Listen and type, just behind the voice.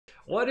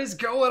What is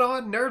going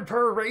on, Nerd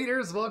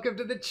Paraders? Welcome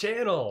to the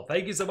channel.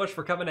 Thank you so much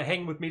for coming to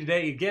hang with me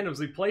today again as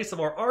we play some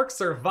more ARK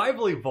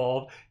Survival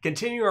Evolved,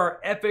 continue our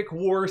epic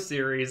war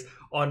series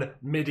on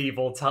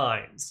medieval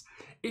times.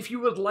 If you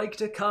would like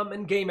to come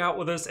and game out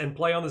with us and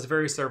play on this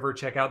very server,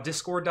 check out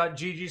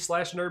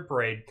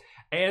discord.gg/nerdparade.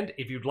 And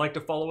if you'd like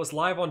to follow us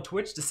live on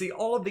Twitch to see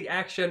all of the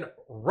action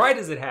right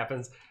as it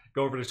happens,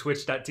 go over to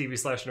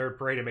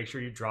twitch.tv/nerdparade and make sure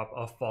you drop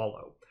a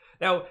follow.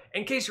 Now,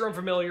 in case you're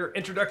unfamiliar,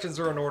 introductions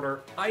are in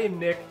order. I am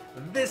Nick,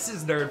 this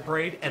is Nerd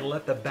Parade, and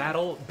let the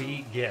battle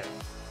begin.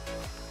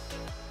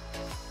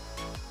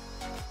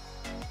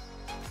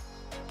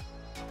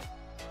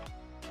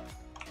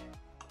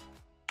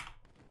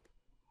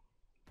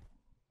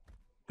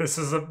 This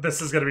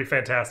is gonna be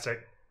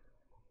fantastic.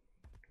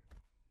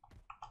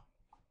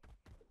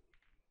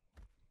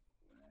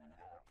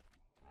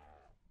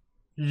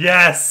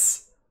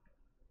 Yes!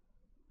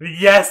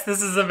 Yes,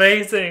 this is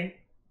amazing!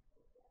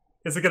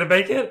 Is it gonna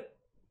make it?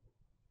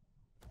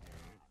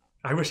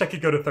 I wish I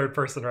could go to third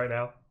person right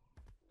now.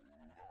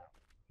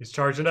 He's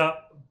charging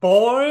up.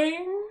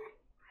 Boing!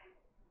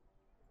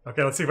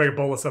 Okay, let's see if I can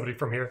BOLA somebody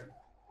from here.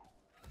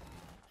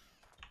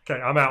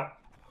 Okay, I'm out.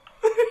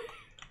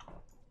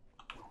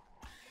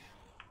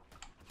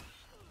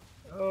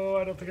 Oh,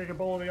 I don't think I can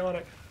BOLA the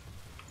Onyx.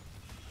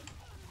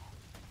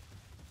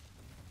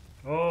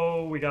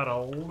 Oh, we got a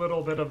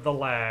little bit of the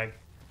lag.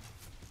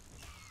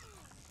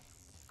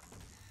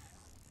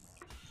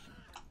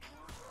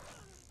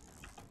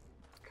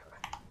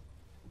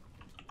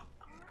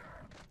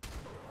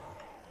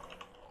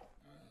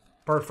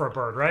 Bird for a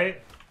bird, right?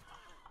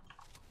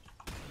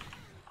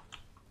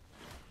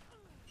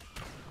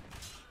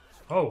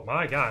 Oh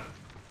my god.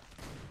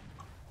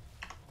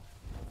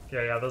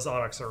 Yeah, those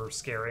Onyx are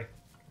scary.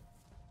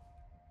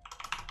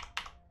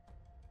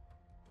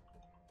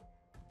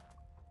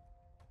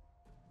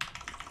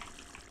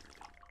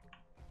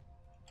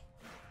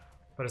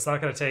 But it's not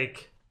gonna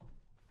take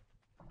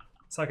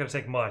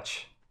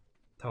much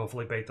to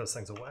hopefully bait those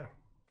things away.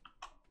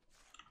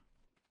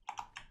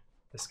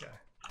 This guy.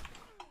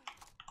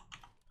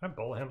 Can I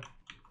BOLA him?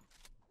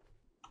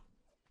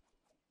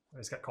 Oh,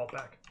 he's got called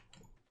back.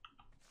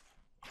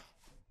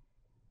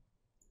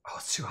 Oh,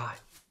 it's too high.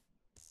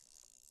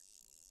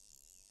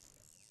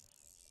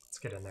 Let's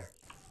get in there.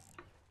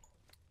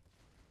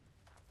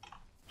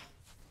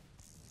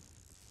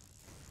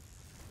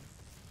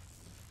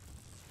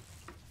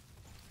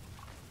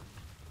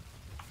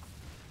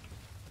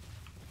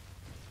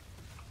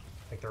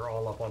 I think they're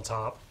all up on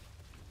top.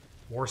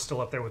 War's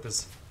still up there with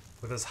his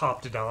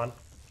Hoptodon.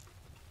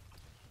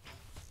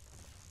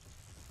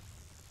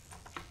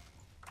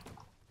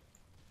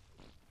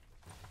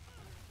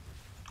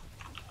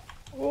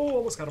 Oh,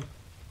 almost got him.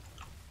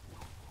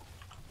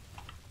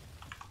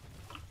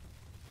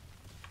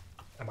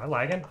 Am I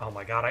lagging? Oh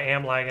my god, I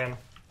am lagging.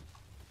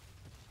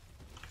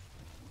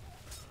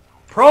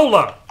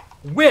 PROLA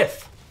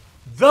with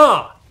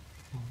the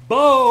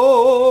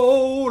BOLA.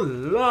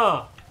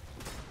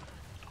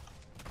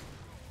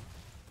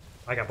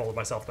 I got BOLA'd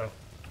myself though.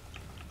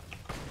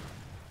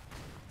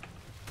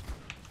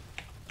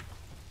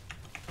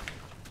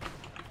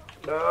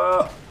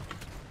 No.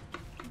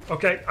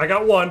 Okay, I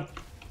got one.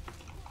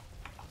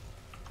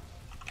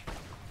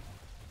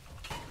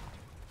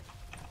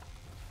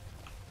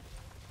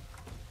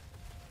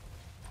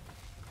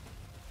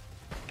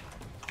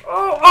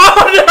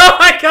 Oh no!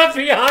 I got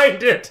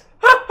behind it!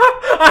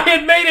 I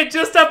had made it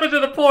just up into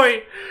the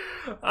point.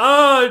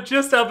 Oh,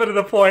 just up into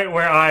the point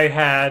where I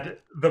had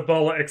the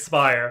BOLA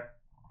expire.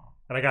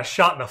 And I got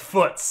shot in the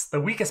foots. The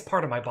weakest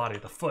part of my body,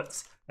 the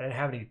foots. I didn't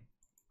have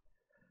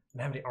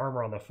any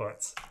armor on the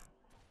foots.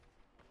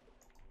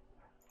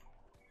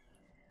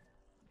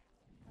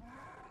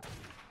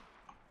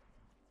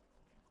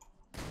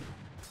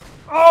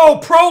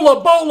 Oh,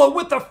 PROLA BOLA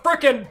with the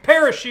frickin'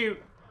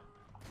 parachute!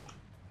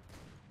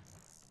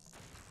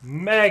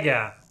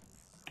 Mega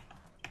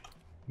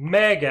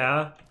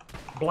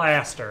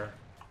blaster.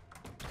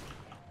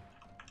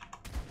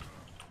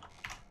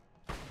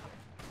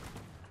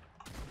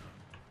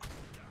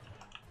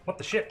 What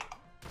the shit?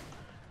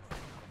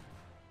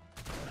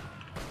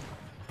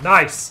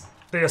 Nice!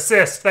 The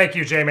assist. Thank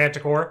you, J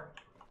Manticore.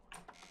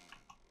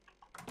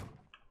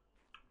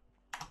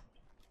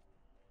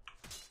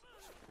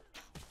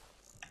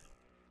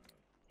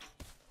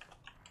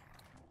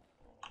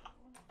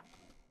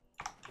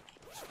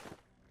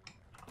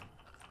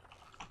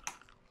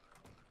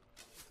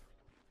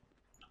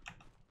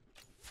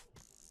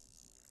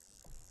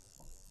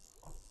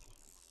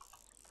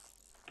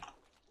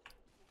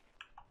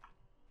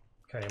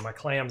 Okay, my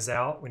clam's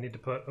out. We need to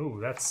put... Ooh,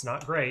 that's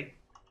not great.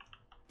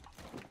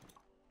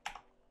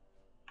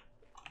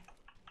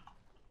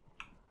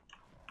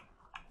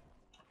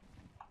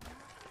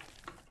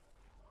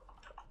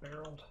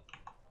 Barreled.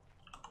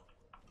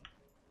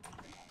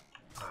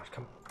 Oh,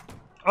 come...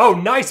 Oh,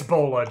 nice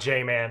BOLA,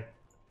 J-Man.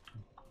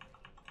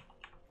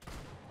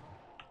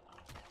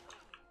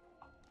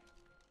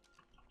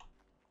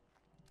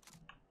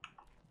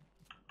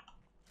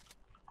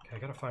 Okay, I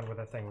gotta find where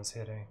that thing was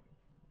hitting.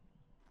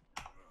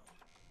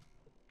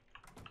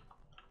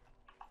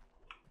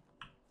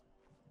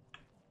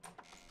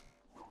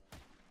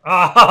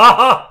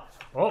 Ah!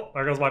 Oh,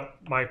 there goes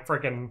my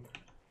freaking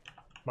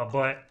my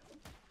butt.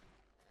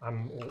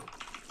 I'm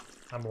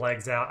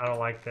legs out. I don't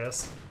like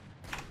this.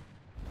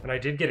 And I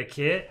did get a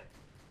kit.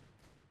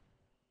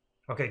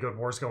 Okay, good.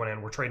 War's going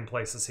in. We're trading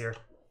places here.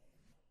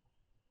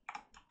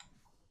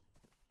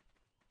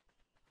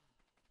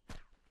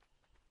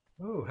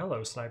 Ooh,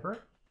 hello, sniper.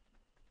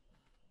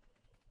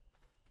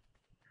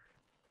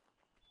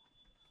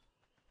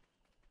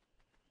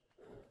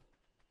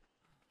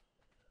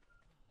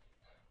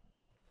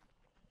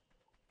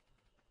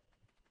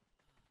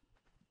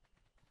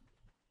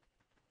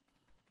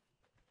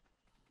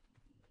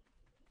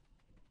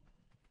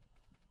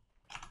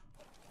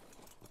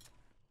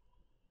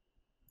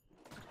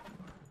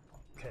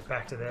 Okay,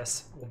 back to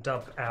this. We'll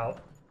dump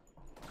out.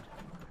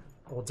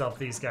 We'll dump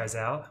these guys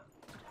out.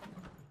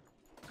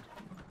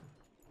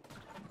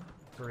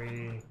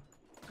 3,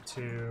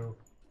 2,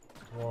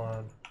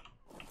 1.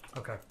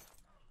 Okay.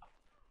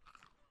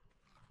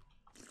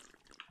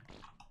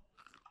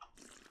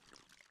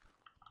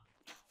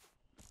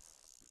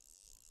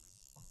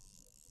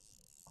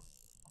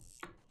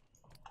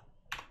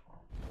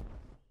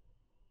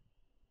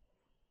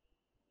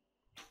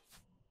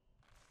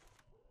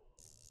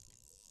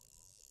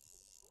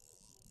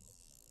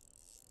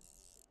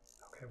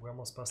 Okay, we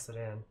almost busted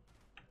in.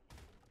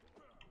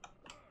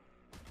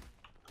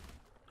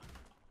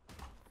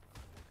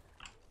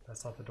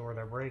 That's not the door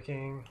they're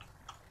breaking.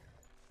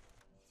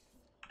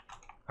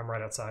 I'm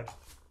right outside.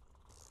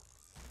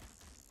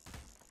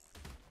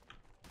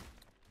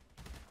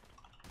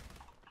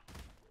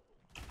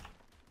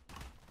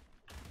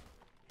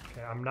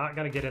 Okay, I'm not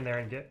gonna get in there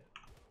and get...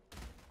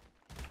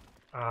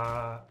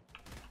 I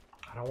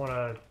don't want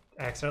to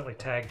accidentally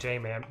tag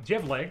J-Man. Do you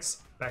have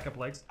legs? Backup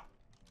legs?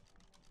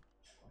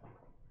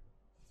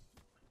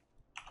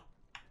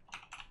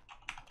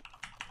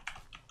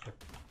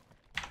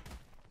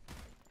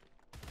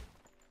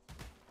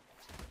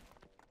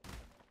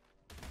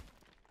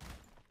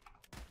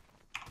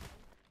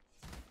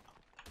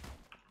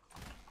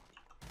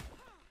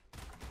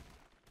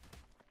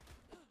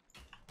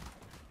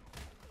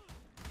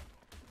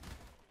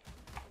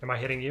 Am I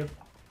hitting you?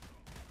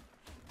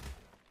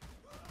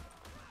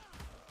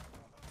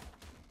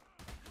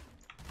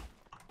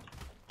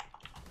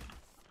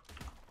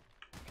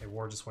 Okay,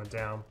 war just went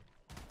down.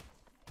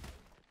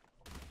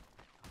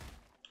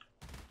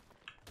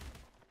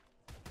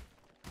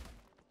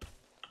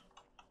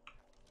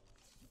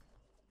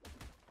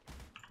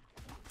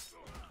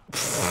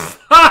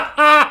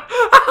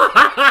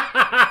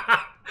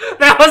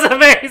 That was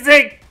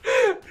amazing!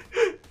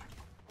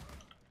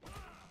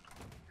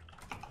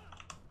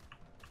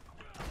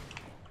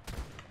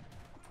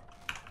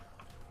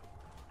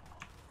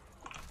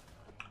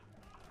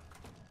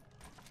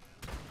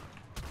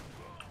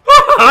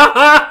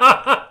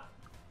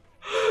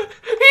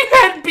 He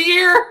had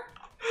beer!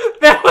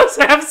 That was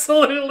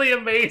absolutely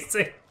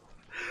amazing!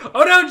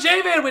 Oh no,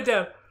 J-Man went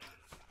down!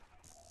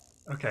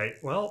 Okay,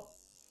 well,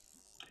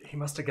 he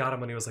must have got him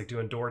when he was like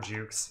doing door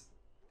jukes.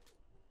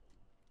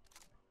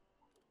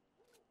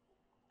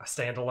 I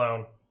stand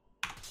alone.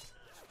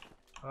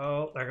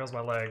 Oh, there goes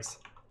my legs.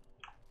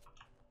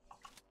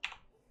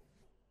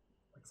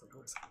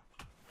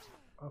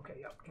 Okay,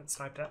 yep, get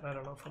sniped at and I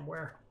don't know from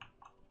where.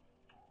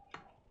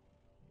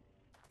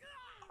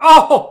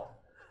 Oh!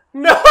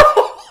 No!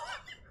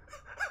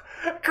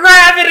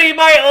 Gravity,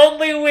 my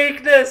only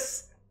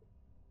weakness!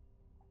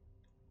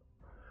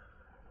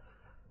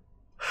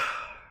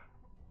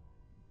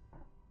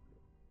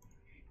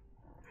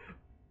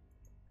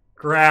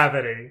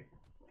 Gravity.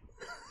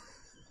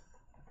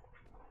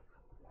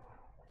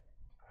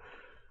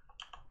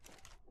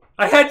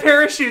 I had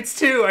parachutes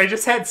too, I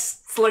just had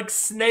like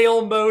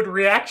snail mode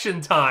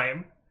reaction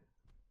time.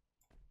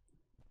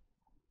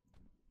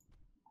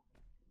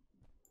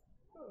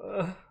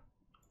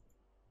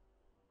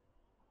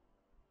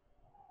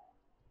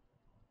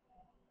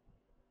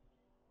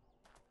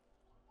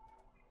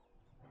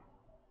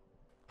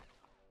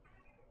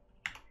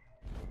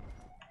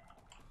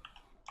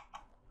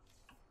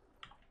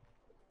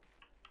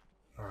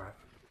 Alright.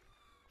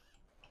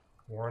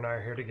 War and I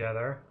are here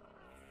together.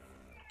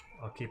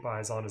 I'll keep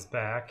eyes on his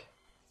back.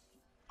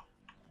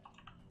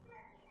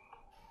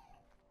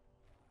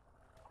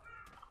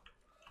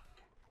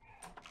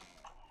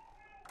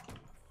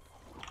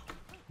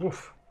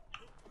 Woof.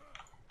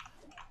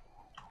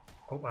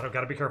 Oh, I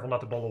gotta be careful not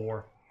to BOLA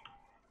war.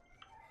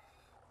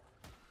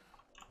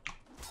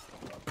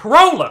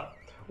 PROLA!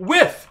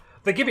 With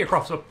the... Give me a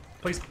crossbow,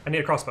 please. I need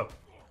a crossbow.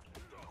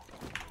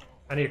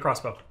 I need a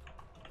crossbow.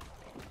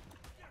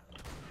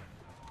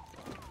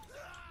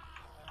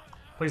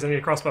 Please, I need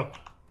a crossbow.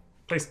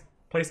 Please,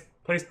 please,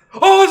 please.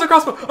 Oh, there's a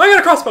crossbow! I got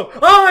a crossbow!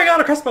 Oh, I got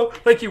a crossbow!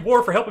 Thank you,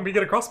 War, for helping me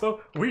get a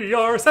crossbow. We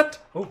are set!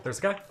 Oh, there's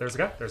a guy. There's a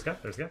guy. There's a guy.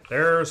 There's a guy.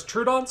 There's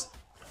Trudons.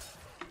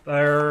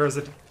 There's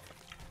a...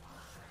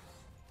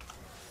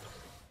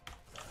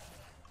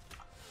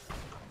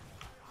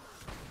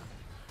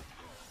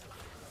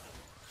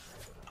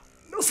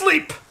 No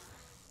sleep!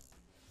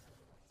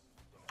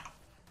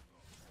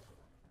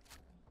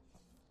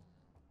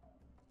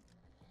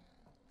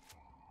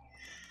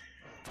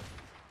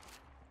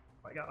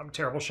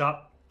 terrible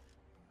shot.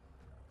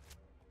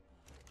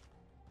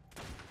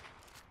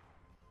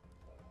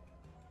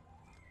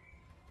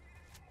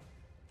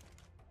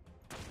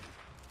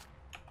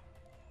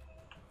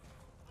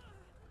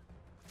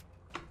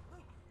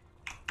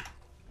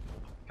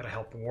 Gotta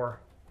help war.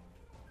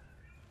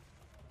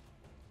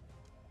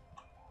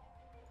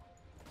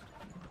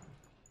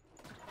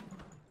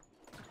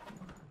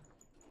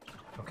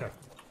 Okay.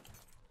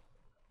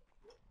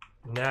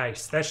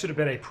 Nice. That should have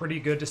been a pretty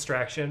good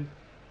distraction.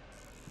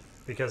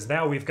 Because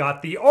now we've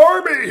got the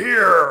army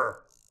here!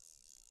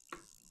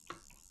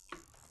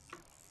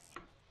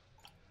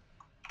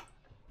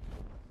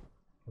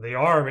 The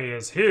army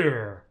is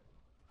here.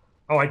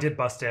 Oh, I did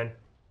bust in.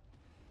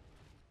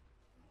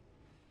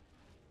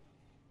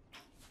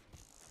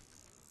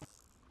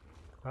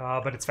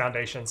 But it's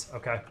foundations.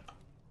 Okay.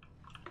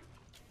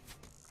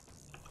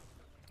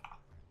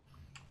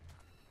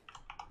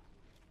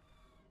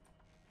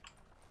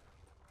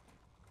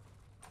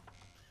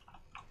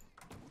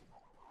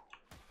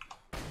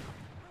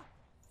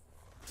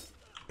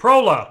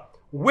 PROLA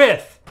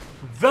with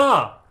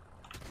the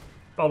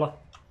BOLA.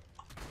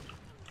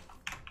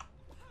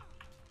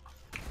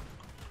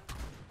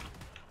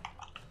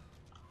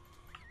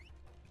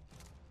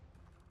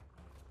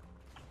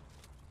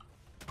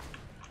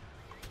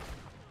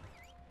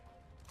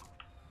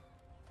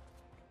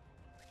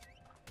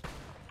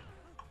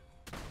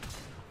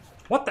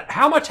 What the?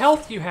 How much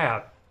health do you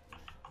have?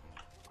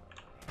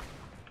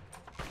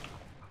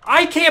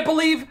 I can't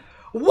believe...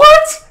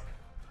 What?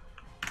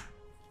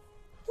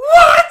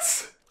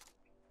 What?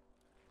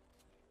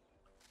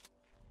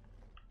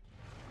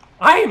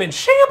 I am in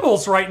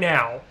shambles right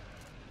now.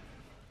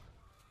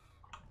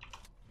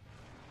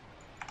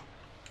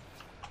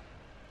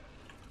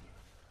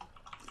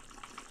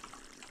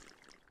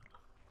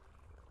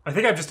 I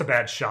think I'm just a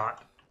bad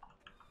shot.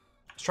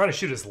 I was trying to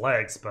shoot his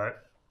legs,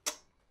 but...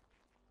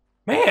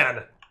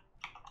 Man!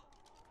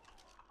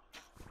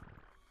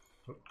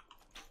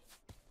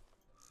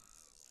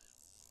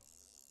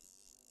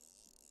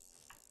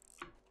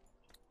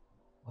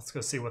 Let's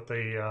go see what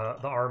the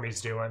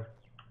army's doing.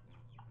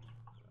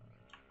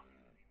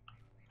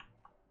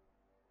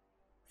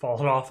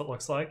 Falling off, it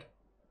looks like.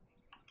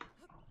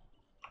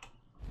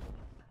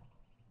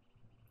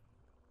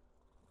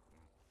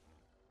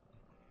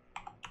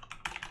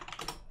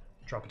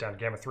 Drop it down to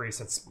Gamma 3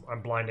 since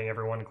I'm blinding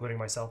everyone, including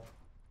myself.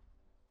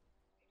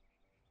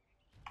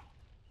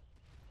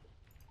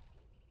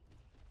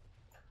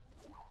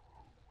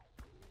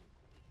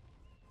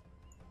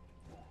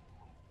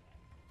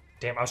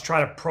 Damn, I was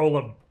trying to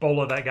PROLA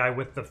BOLA that guy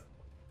with the...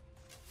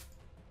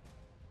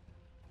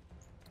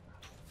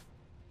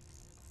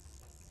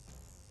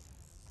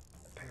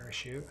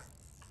 parachute.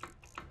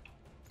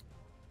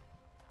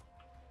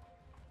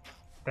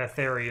 That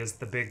theory is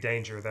the big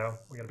danger, though.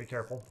 We gotta be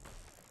careful.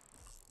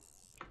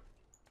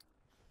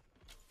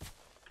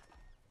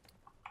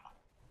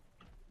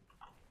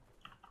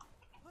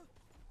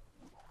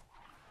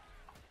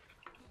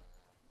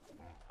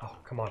 Oh,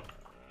 come on.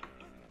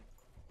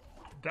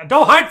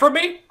 Don't hide from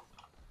me!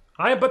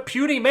 I am but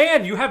puny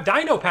man. You have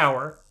dino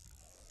power.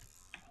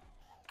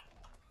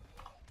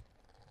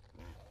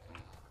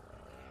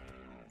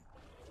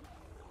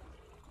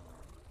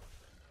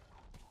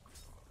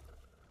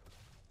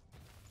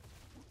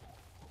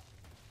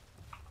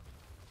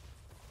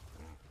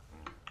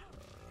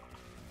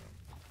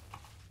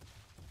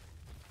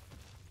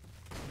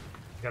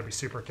 You gotta be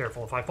super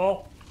careful if I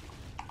fall.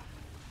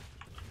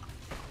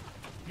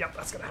 Yep,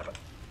 that's gonna happen.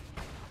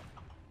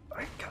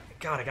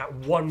 God, I got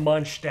one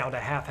munch down to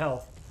half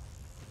health.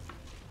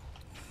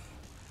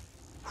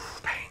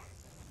 Bang.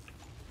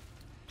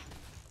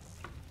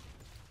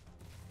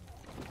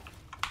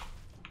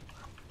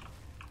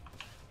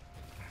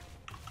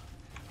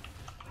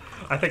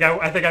 I think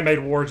I made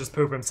War just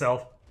poop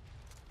himself.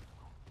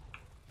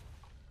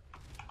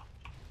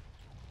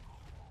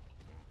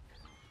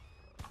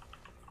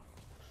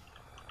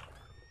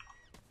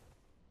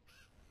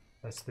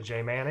 That's the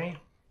J-Manny.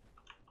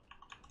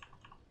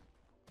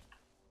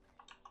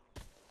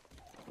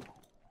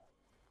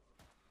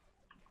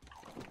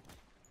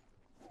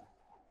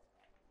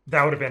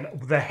 That would have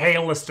been the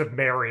hailest of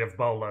merry of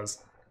bolas.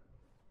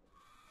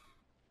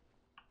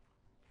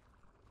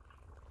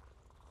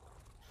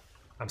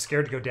 I'm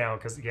scared to go down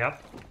because,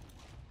 yep.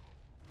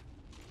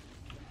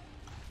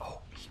 Oh,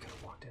 he could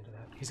have walked into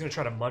that. He's going to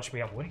try to munch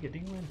me up. What are you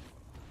doing?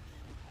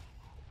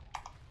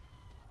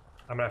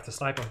 I'm going to have to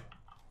snipe him.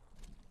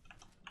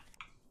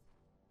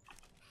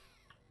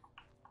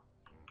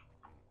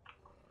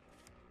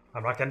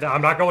 I'm not going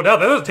down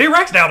there. There's a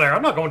T-Rex down there.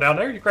 I'm not going down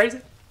there. Are you crazy?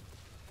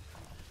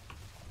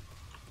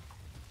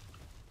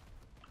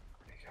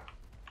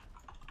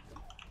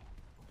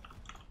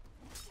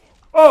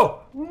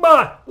 Oh,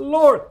 my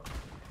Lord!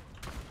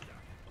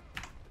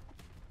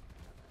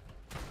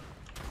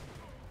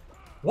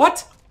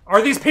 What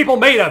are these people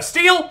made of?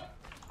 Steel?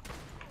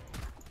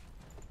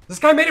 This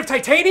guy made of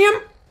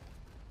titanium?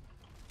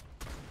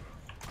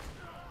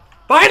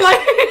 Finally!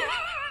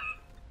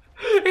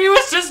 He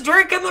was just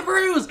drinking the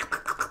brews!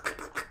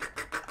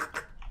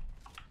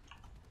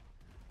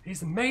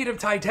 He's made of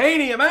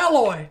titanium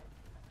alloy.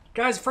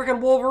 Guy's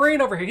freaking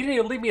Wolverine over here. He didn't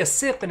even leave me a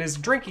sip in his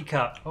drinky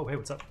cup. Oh, hey,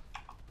 what's up?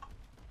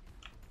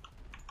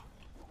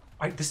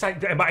 This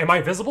time, am I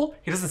visible?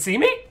 He doesn't see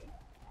me?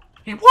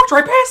 He walked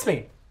right past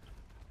me.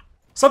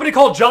 Somebody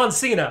called John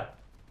Cena.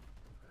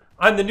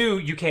 I'm the new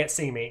you can't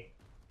see me.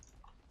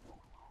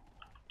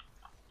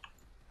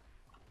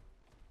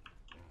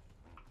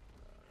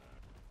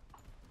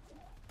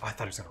 Oh, I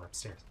thought he was gonna run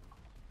upstairs.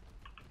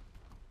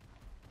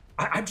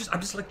 I'm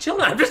just like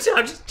chilling. I'm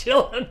just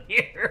chilling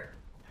here.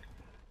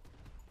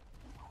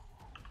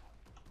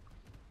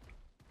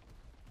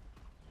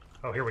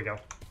 Oh, here we go.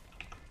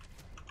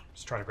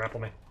 Just trying to grapple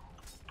me.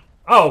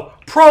 Oh,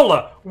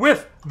 PROLA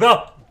with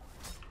the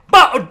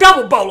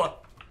double BOLA.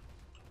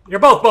 You're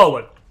both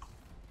bowling.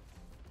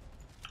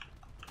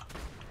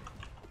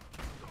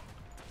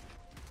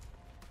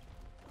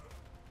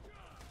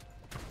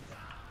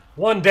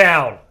 One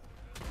down.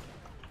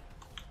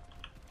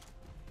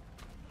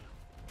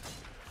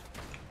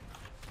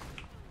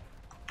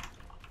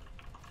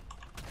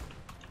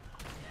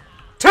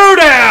 Two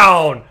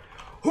down.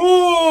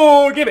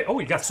 Ooh, give it. Oh,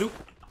 you got soup.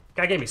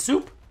 Guy gave me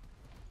soup.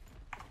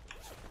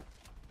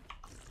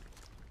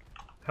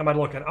 How am I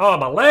looking? Oh,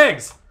 my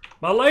legs.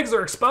 My legs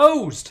are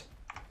exposed.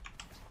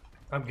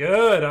 I'm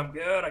good. I'm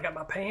good. I got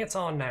my pants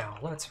on now.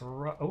 Let's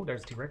run. Oh,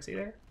 there's T-Rexy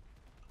there.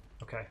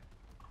 Okay.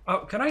 Oh,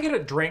 can I get a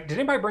drink? Did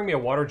anybody bring me a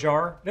water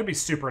jar? That'd be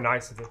super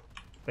nice if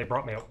they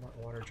brought me a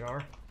water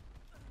jar.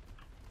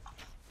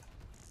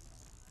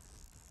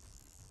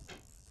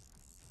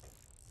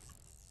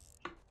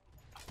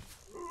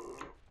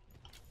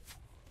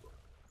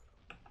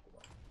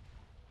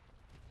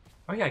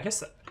 Oh yeah, I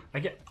guess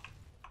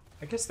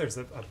there's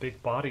a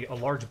big body, a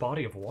large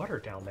body of water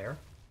down there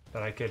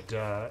that I could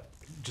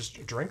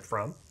just drink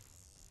from.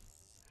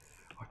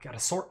 Oh, I got a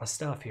sort of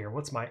stuff here.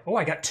 What's my? Oh,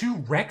 I got 2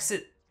 Rex.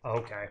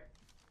 Okay,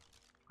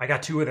 I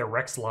got 2 of their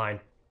Rex line.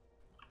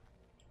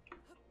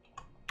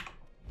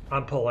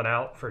 I'm pulling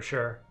out for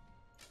sure.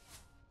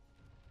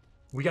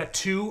 We got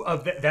 2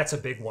 of that's a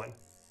big one.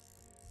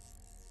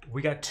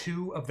 We got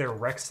 2 of their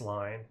Rex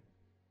line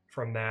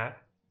from that.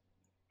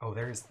 Oh,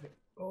 there's.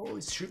 Oh,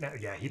 he's shooting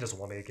at. Yeah, he doesn't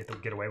want me to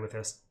get away with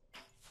this.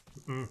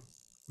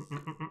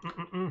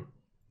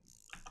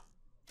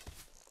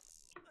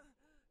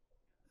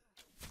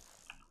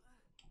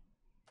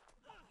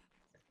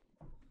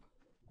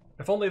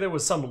 If only there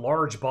was some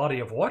large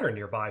body of water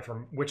nearby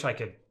from which I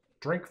could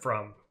drink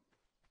from.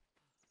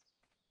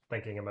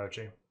 Thinking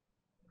emoji.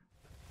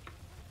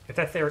 If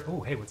that theory.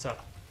 Oh, hey, what's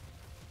up?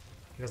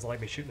 He doesn't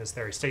like me shooting his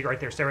theory. Stay right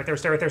there. Stay right there.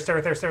 Stay right there. Stay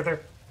right there. Stay right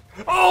there.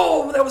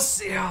 Oh, that was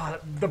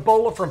the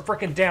BOLA from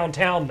frickin'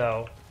 downtown,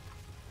 though.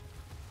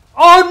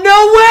 Oh,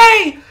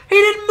 no way! He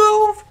didn't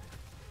move!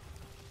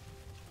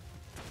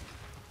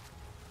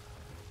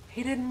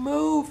 He didn't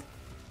move.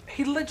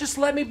 He just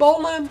let me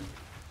bowl him.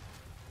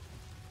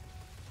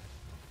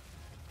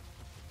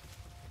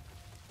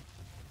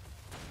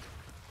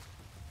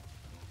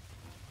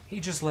 He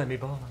just let me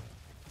bowl him.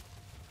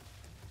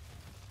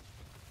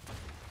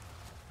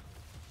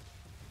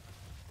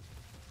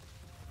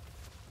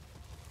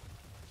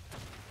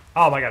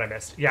 Oh my god, I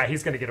missed. Yeah,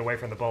 he's going to get away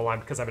from the bowl line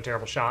because I'm a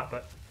terrible shot,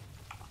 but...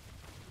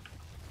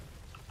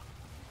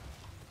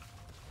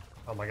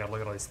 Oh my god,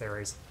 look at all these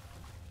theories.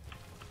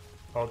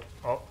 Oh,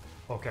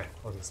 okay,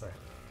 what was I say?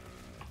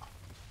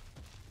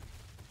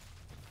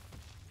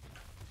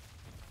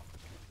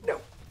 No,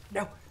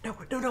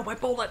 my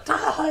bowl. I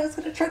was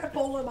going to try to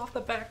bowl him off the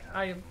back.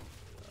 I'm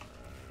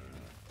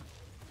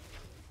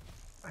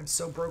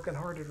so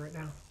brokenhearted right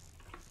now.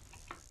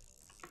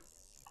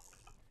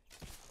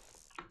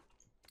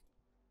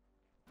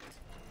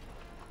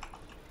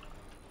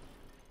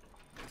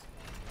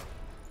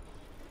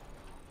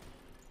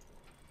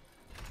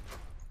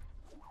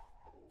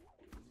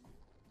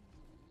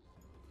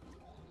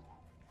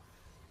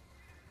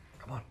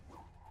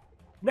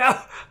 No!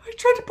 I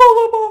tried to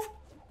pull him off!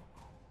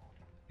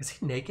 Is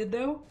he naked,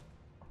 though?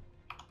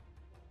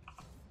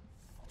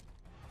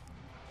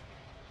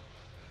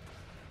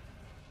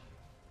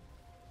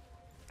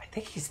 I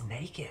think he's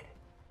naked.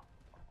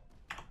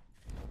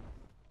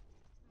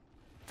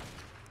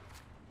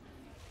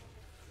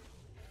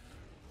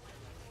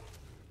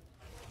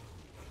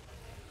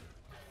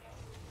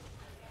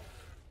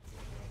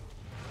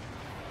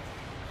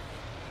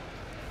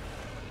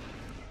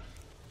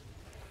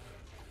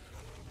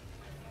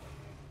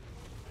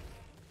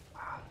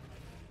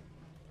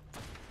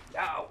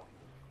 No.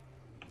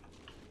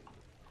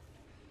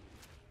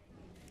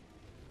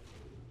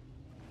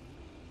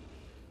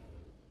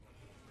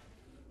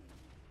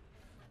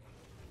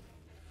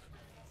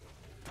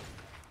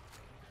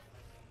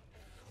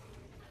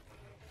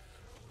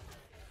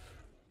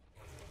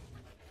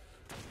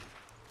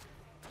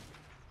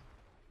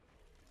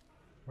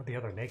 Where'd the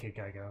other naked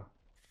guy go?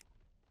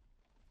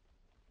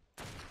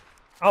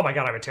 Oh my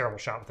god, I have a terrible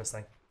shot with this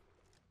thing.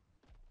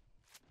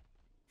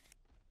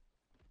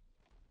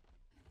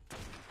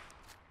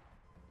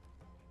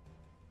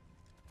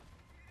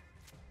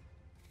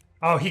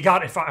 Oh, he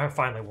got it. I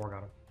finally war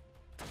got him.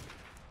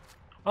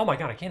 Oh my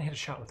god, I can't hit a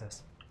shot with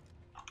this.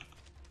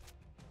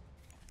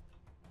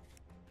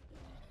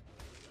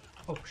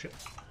 Oh, shit.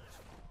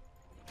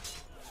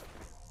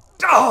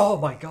 Oh,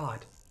 my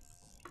God.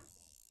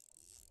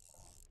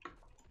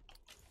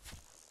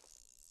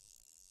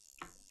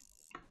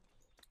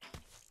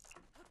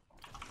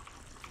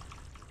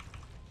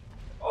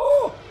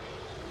 Oh,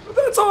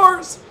 that's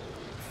ours.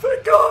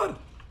 Thank God.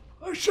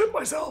 I shit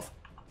myself.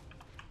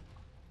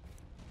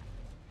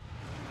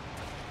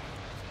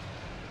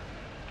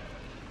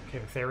 Okay,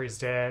 the fairy's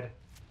dead.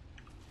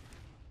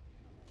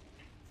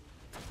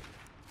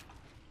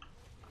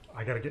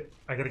 I gotta get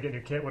a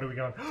new kit. What are we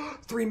going?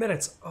 3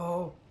 minutes.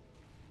 Oh.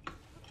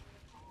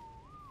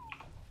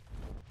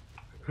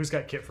 Who's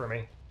got kit for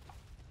me?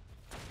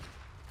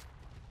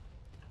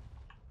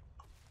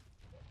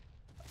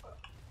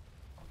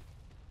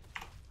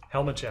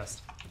 Helmet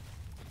chest.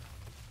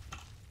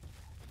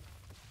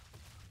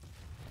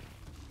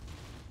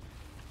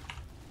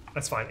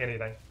 That's fine,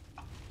 anything.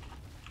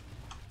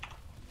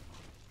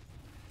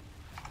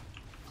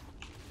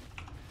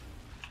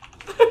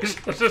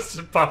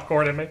 Just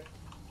popcorn in me.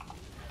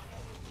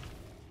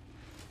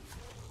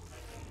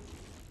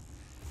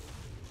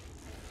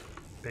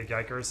 Big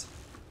yikers.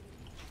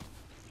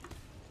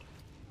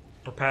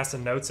 We're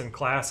passing notes in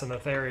class and the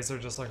fairies are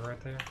just like right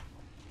there.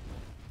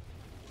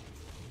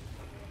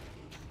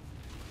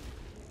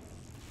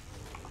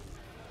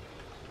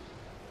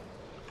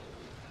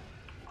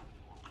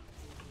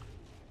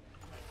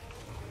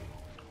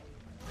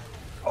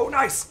 Oh,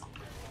 nice!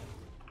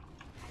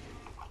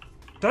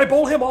 Did I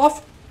bowl him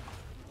off?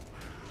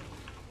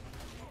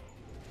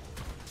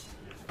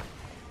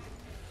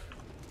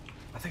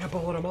 I think I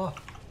bowled him off.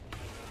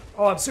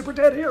 Oh, I'm super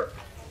dead here.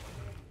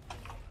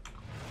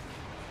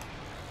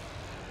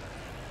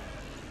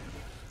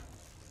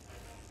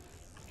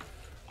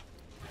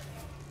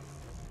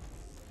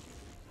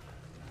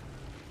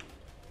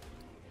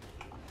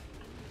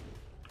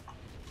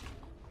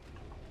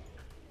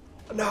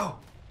 No!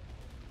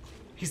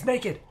 He's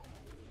naked!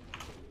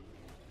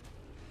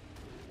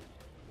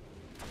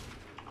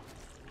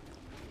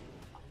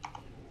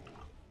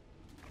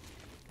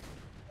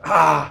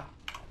 Ah!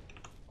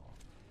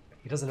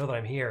 He doesn't know that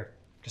I'm here.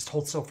 Just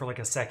hold still for like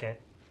a second.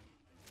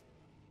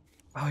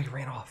 Oh, he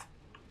ran off.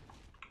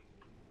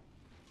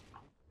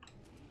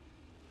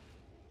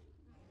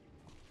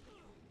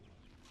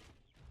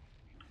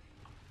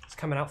 He's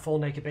coming out full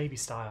naked baby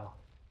style.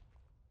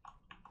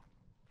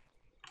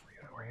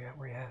 Where you at?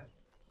 Where you at?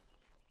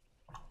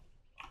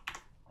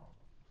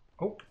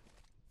 Oh,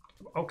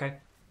 okay.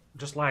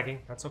 Just lagging.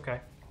 That's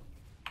okay.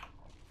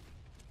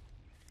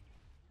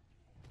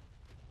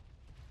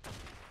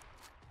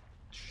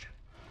 Shit.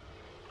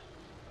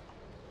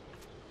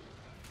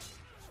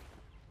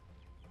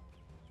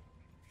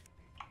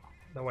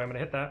 No way I'm gonna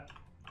hit that.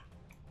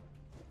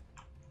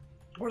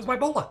 Where's my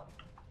BOLA?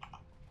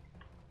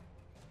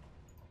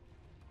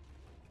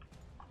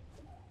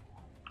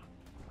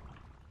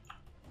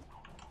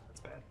 That's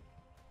bad.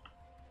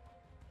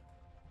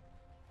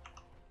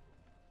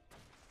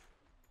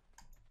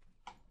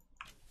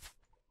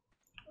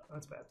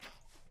 That's bad.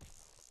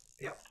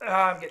 Yep.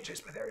 I'm getting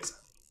chased by fairies.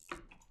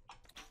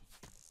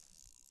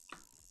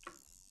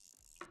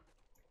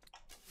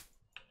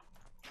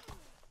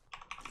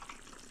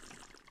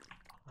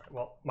 Alright,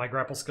 well, my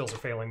grapple skills are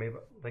failing me,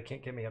 but they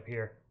can't get me up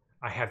here.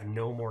 I have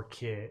no more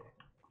kit.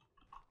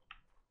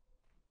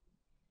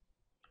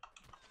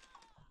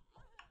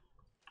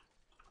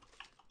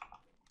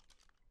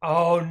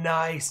 Oh,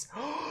 nice.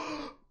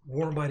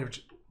 War might have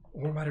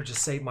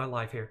just saved my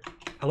life here.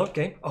 Hello,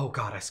 game? Oh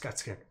god, I got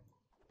scared.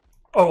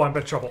 Oh, I'm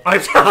in trouble. Oh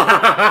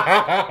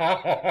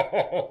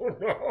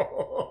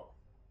no.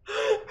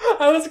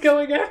 I was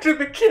going after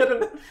the kid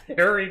and the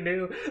fairy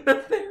knew.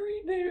 The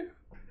fairy knew.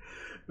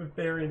 The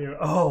fairy knew.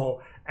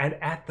 Oh, and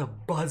at the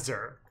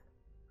buzzer,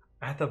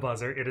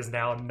 it is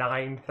now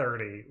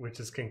 9:30, which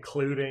is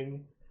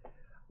concluding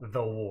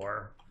the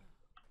war.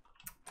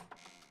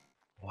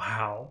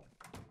 Wow.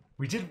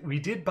 We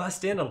did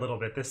bust in a little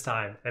bit this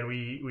time, and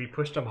we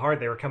pushed them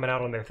hard. They were coming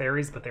out on their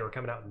fairies, but they were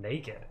coming out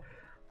naked.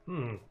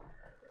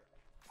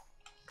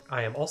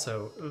 I am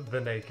also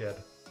the naked,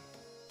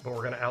 but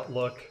we're gonna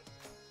outlook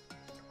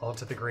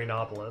onto the Green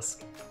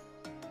Obelisk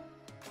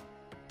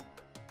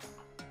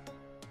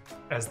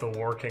as the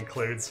war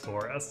concludes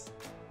for us.